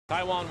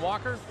Taijuan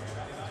Walker,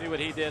 see what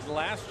he did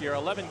last year.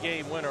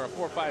 11-game winner, a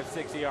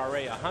 4.56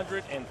 ERA,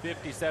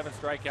 157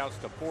 strikeouts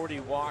to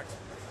 40 walks.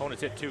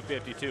 Opponents hit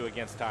 .252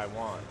 against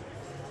Taijuan.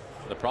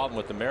 The problem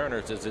with the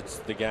Mariners is it's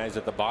the guys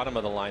at the bottom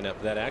of the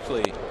lineup that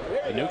actually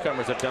the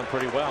newcomers have done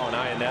pretty well. And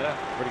Iannetta,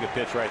 pretty good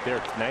pitch right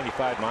there.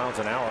 95 miles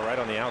an hour right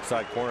on the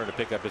outside corner to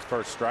pick up his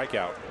first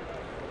strikeout.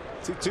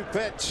 2-2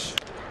 pitch.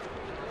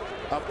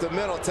 Up the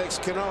middle, takes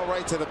Cano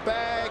right to the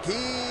bag.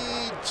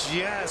 He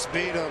just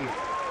beat him.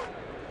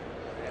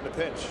 And the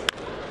pitch.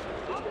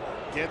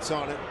 Gets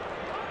on it.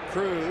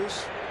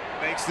 Cruz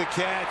makes the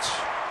catch.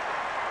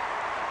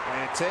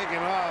 And taking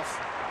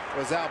off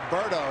was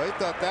Alberto. He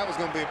thought that was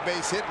going to be a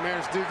base hit.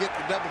 Mariners do get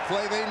the double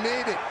play they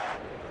needed.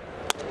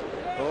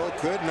 Oh,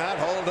 could not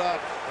hold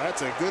up.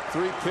 That's a good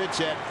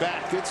 3-pitch at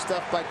bat. Good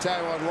stuff by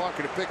Taijuan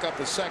Walker to pick up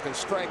his second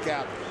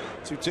strikeout.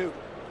 2-2.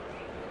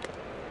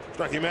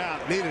 Struck him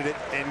out, needed it,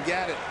 and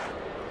got it.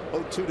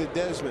 0-2 to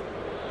Desmond.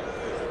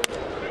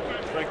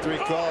 Strike 3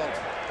 called.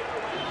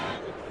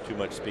 Too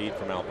much speed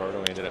from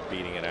Alberto. He ended up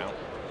beating it out.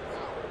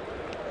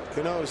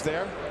 Cano's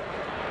there.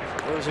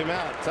 Throws him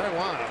out.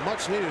 Taijuan, a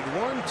much needed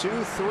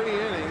 1-2-3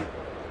 inning.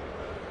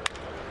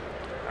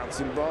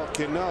 Bouncing ball.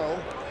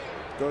 Cano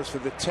goes for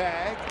the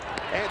tag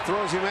and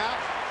throws him out.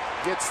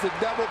 Gets the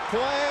double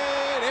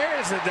play.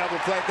 There's the double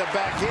play at the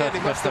back end.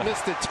 He must have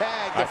missed the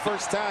tag the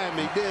first time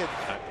he did.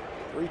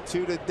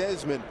 3-2 to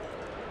Desmond.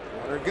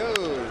 There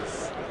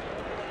goes.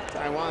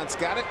 Taijuan's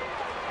got it.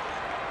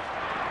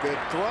 Good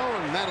throw,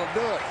 and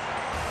that'll do it.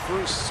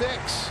 Through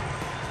 6.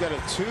 He's got a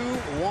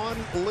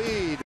 2-1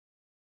 lead.